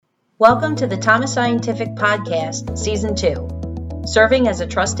Welcome to the Thomas Scientific Podcast, Season 2. Serving as a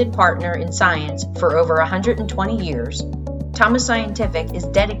trusted partner in science for over 120 years, Thomas Scientific is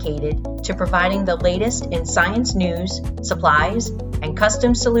dedicated to providing the latest in science news, supplies, and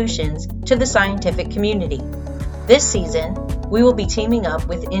custom solutions to the scientific community. This season, we will be teaming up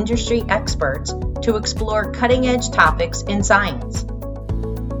with industry experts to explore cutting-edge topics in science.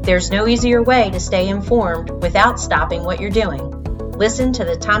 There's no easier way to stay informed without stopping what you're doing. Listen to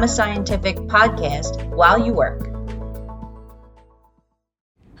the Thomas Scientific Podcast while you work.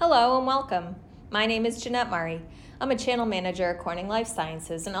 Hello and welcome. My name is Jeanette Murray. I'm a channel manager at Corning Life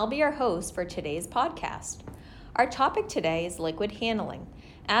Sciences, and I'll be your host for today's podcast. Our topic today is liquid handling.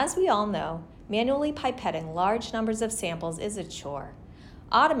 As we all know, manually pipetting large numbers of samples is a chore.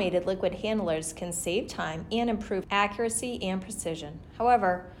 Automated liquid handlers can save time and improve accuracy and precision.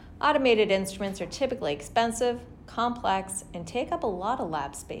 However, automated instruments are typically expensive, complex, and take up a lot of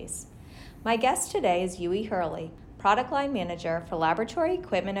lab space. My guest today is Yui Hurley, Product Line Manager for Laboratory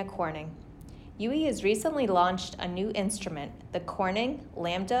Equipment at Corning. Yui has recently launched a new instrument, the Corning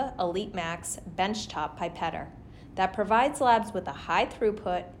Lambda Elite Max Benchtop Pipetter, that provides labs with a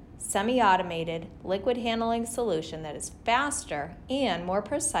high-throughput, semi-automated liquid handling solution that is faster and more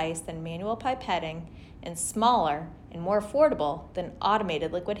precise than manual pipetting and smaller and more affordable than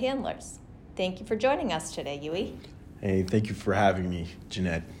automated liquid handlers. Thank you for joining us today, Yui. Hey, thank you for having me,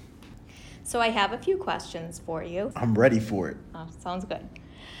 Jeanette. So I have a few questions for you. I'm ready for it. Oh, sounds good.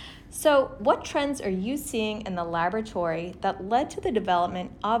 So what trends are you seeing in the laboratory that led to the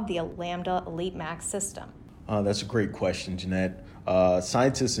development of the Lambda Elite Max system? That's a great question, Jeanette.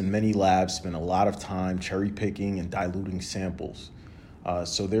 Scientists in many labs spend a lot of time cherry picking and diluting samples.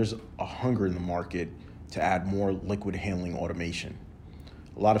 So there's a hunger in the market to add more liquid handling automation.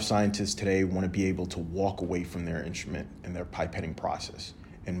 A lot of scientists today want to be able to walk away from their instrument and their pipetting process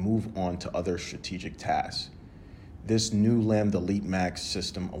and move on to other strategic tasks. This new Lambda Elite Max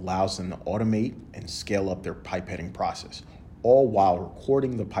system allows them to automate and scale up their pipetting process, all while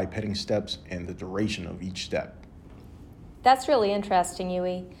recording the pipetting steps and the duration of each step. That's really interesting,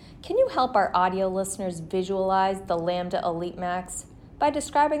 Yui. Can you help our audio listeners visualize the Lambda Elite Max by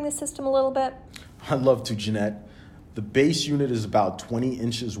describing the system a little bit? I'd love to, Jeanette. The base unit is about 20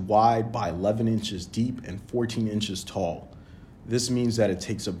 inches wide by 11 inches deep and 14 inches tall. This means that it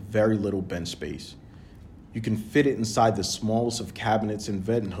takes up very little bench space. You can fit it inside the smallest of cabinets and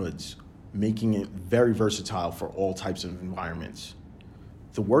vent hoods, making it very versatile for all types of environments.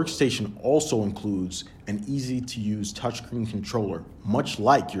 The workstation also includes an easy-to-use touchscreen controller, much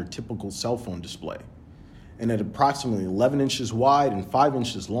like your typical cell phone display. And at approximately 11 inches wide and 5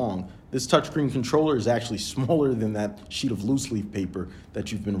 inches long, this touchscreen controller is actually smaller than that sheet of loose leaf paper that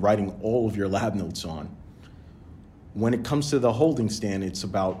you've been writing all of your lab notes on. When it comes to the holding stand, it's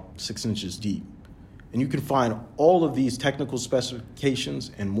about 6 inches deep. And you can find all of these technical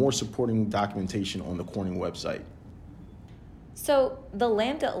specifications and more supporting documentation on the Corning website. So the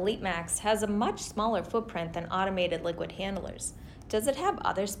Lambda Elite Max has a much smaller footprint than automated liquid handlers. Does it have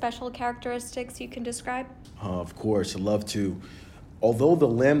other special characteristics you can describe? Of course, I'd love to. Although the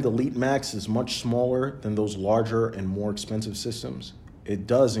Lambda Elite Max is much smaller than those larger and more expensive systems, it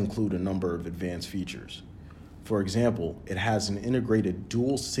does include a number of advanced features. For example, it has an integrated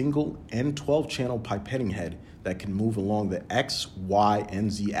dual single and 12-channel pipetting head that can move along the X, Y,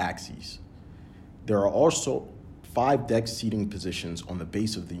 and Z axes. There are also 5 deck seating positions on the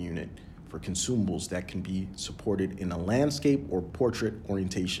base of the unit for consumables that can be supported in a landscape or portrait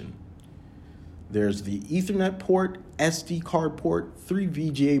orientation. There's the Ethernet port, SD card port, 3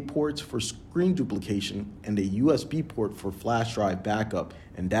 VGA ports for screen duplication, and a USB port for flash drive backup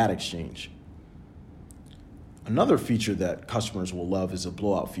and data exchange. Another feature that customers will love is a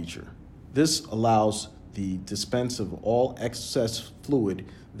blowout feature. This allows the dispense of all excess fluid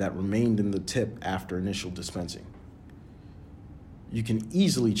that remained in the tip after initial dispensing. You can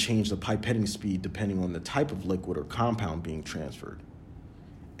easily change the pipetting speed depending on the type of liquid or compound being transferred.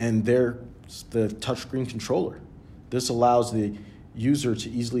 And there's the touchscreen controller. This allows the user to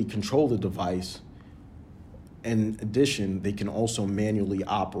easily control the device. In addition, they can also manually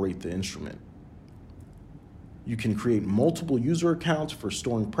operate the instrument. You can create multiple user accounts for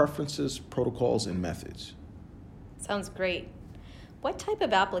storing preferences, protocols, and methods. Sounds great. What type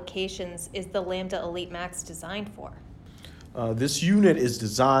of applications is the Lambda Elite Max designed for? This unit is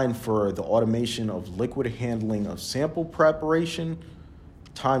designed for the automation of liquid handling of sample preparation,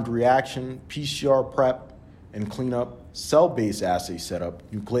 timed reaction, PCR prep and cleanup, cell-based assay setup,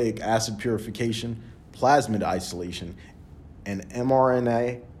 nucleic acid purification, plasmid isolation, and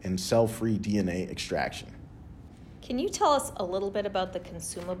mRNA and cell-free DNA extraction. Can Can you tell us a little bit about the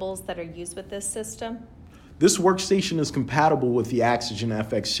consumables that are used with this system? This workstation is compatible with the Axygen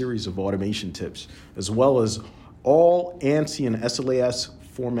FX series of automation tips, as well as all ANSI and SLAS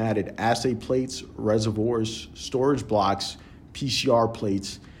formatted assay plates, reservoirs, storage blocks, PCR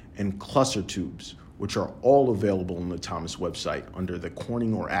plates, and cluster tubes, which are all available on the Thomas website under the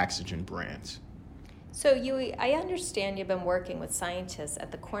Corning or Axygen brands. So Yui, I understand you've been working with scientists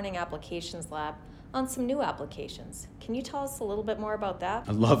at the Corning Applications Lab on some new applications. Can you tell us a little bit more about that?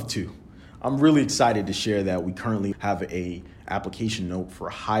 I'd love to. I'm really excited to share that we currently have an application note for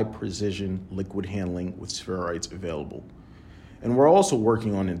high precision liquid handling with spheroids available. And we're also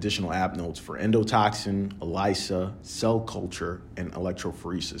working on additional app notes for endotoxin, ELISA, cell culture, and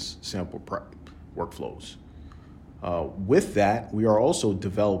electrophoresis sample prep workflows. With that, we are also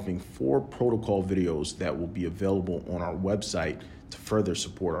developing 4 protocol videos that will be available on our website to further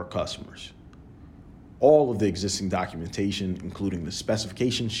support our customers. All of the existing documentation, including the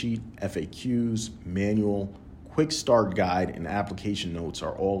specification sheet, FAQs, manual, quick start guide, and application notes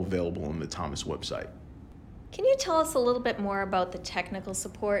are all available on the Thomas website. Can you tell us a little bit more about the technical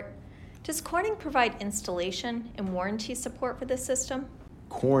support? Does Corning provide installation and warranty support for this system?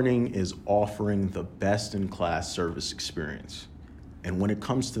 Corning is offering the best-in-class service experience. And when it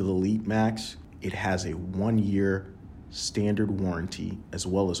comes to the Elite Max, it has a 1-year standard warranty, as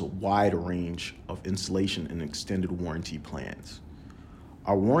well as a wide range of installation and extended warranty plans.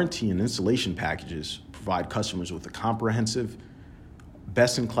 Our warranty and installation packages provide customers with a comprehensive,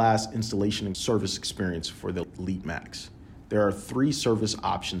 best-in-class installation and service experience for the Elite Max. There are 3 service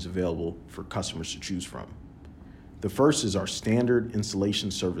options available for customers to choose from. The first is our standard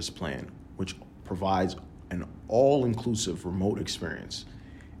installation service plan, which provides an all-inclusive remote experience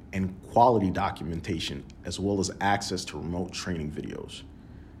and quality documentation, as well as access to remote training videos.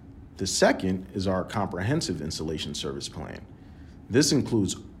 The second is our comprehensive installation service plan. This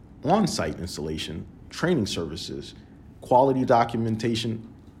includes on-site installation, training services, quality documentation,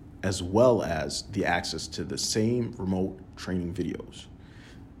 as well as the access to the same remote training videos.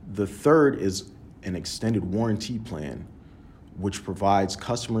 The third is an extended warranty plan, which provides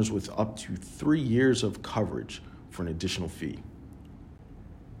customers with up to 3 years of coverage for an additional fee.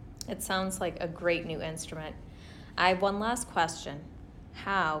 It sounds like a great new instrument. I have one last question.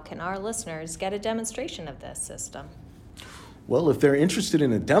 How can our listeners get a demonstration of this system? Well, if they're interested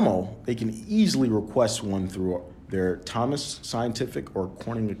in a demo, they can easily request one through their Thomas Scientific or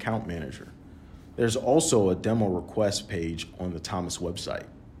Corning account manager. There's also a demo request page on the Thomas website.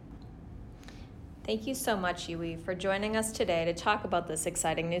 Thank you so much, Yui, for joining us today to talk about this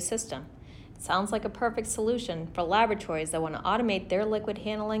exciting new system. It sounds like a perfect solution for laboratories that want to automate their liquid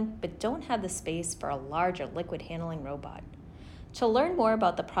handling but don't have the space for a larger liquid handling robot. To learn more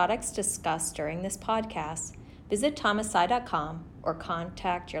about the products discussed during this podcast, visit thomasi.com or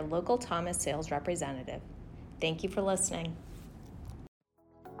contact your local Thomas sales representative. Thank you for listening.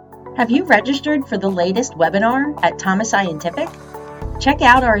 Have you registered for the latest webinar at Thomas Scientific? Check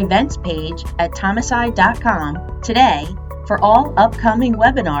out our events page at thomasi.com today for all upcoming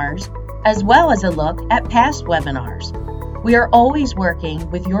webinars, as well as a look at past webinars. We are always working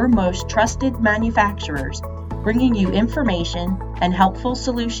with your most trusted manufacturers, bringing you information and helpful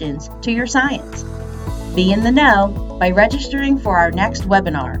solutions to your science. Be in the know by registering for our next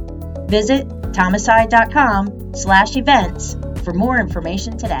webinar. Visit thomasi.com/events for more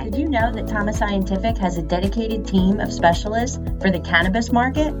information today. Did you know that Thomas Scientific has a dedicated team of specialists for the cannabis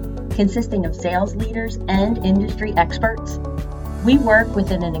market, consisting of sales leaders and industry experts? We work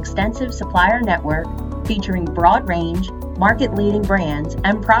within an extensive supplier network featuring broad range, market-leading brands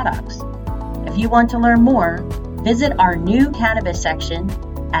and products. If you want to learn more, visit our new cannabis section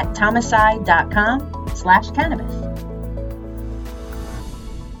at thomasi.com/cannabis.